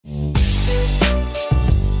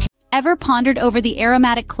Ever pondered over the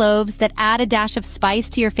aromatic cloves that add a dash of spice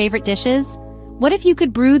to your favorite dishes? What if you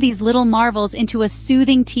could brew these little marvels into a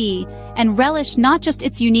soothing tea and relish not just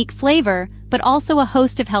its unique flavor, but also a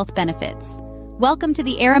host of health benefits? Welcome to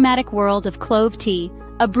the aromatic world of clove tea,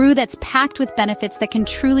 a brew that's packed with benefits that can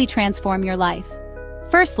truly transform your life.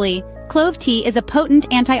 Firstly, clove tea is a potent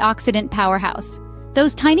antioxidant powerhouse.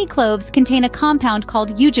 Those tiny cloves contain a compound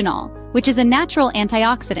called eugenol, which is a natural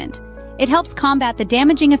antioxidant. It helps combat the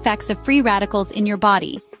damaging effects of free radicals in your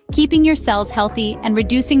body, keeping your cells healthy and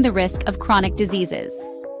reducing the risk of chronic diseases.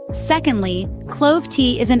 Secondly, clove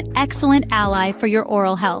tea is an excellent ally for your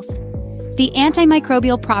oral health. The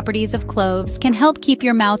antimicrobial properties of cloves can help keep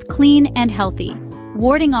your mouth clean and healthy,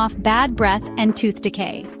 warding off bad breath and tooth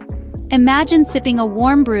decay. Imagine sipping a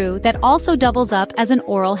warm brew that also doubles up as an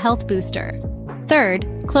oral health booster. Third,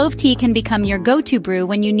 clove tea can become your go-to brew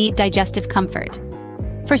when you need digestive comfort.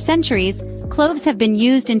 For centuries, cloves have been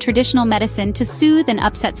used in traditional medicine to soothe an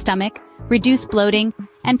upset stomach, reduce bloating,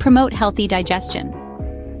 and promote healthy digestion.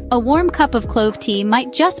 A warm cup of clove tea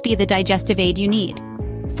might just be the digestive aid you need.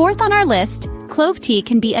 Fourth on our list, clove tea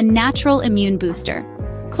can be a natural immune booster.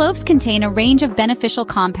 Cloves contain a range of beneficial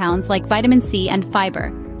compounds like vitamin C and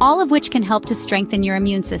fiber, all of which can help to strengthen your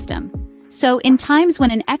immune system. So, in times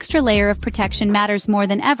when an extra layer of protection matters more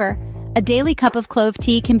than ever, a daily cup of clove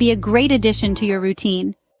tea can be a great addition to your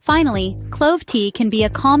routine. Finally, clove tea can be a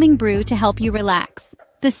calming brew to help you relax.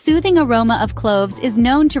 The soothing aroma of cloves is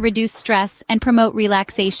known to reduce stress and promote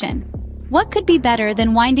relaxation. What could be better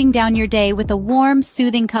than winding down your day with a warm,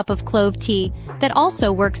 soothing cup of clove tea that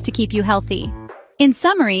also works to keep you healthy? In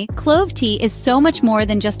summary, clove tea is so much more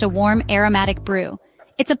than just a warm, aromatic brew.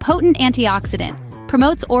 It's a potent antioxidant,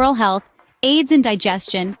 promotes oral health, aids in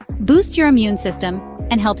digestion, boosts your immune system,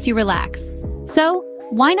 and helps you relax. So,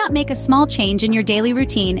 why not make a small change in your daily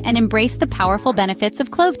routine and embrace the powerful benefits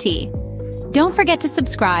of clove tea? Don't forget to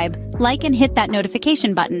subscribe, like, and hit that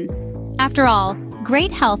notification button. After all,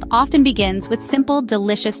 great health often begins with simple,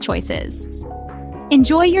 delicious choices.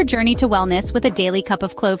 Enjoy your journey to wellness with a daily cup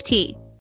of clove tea.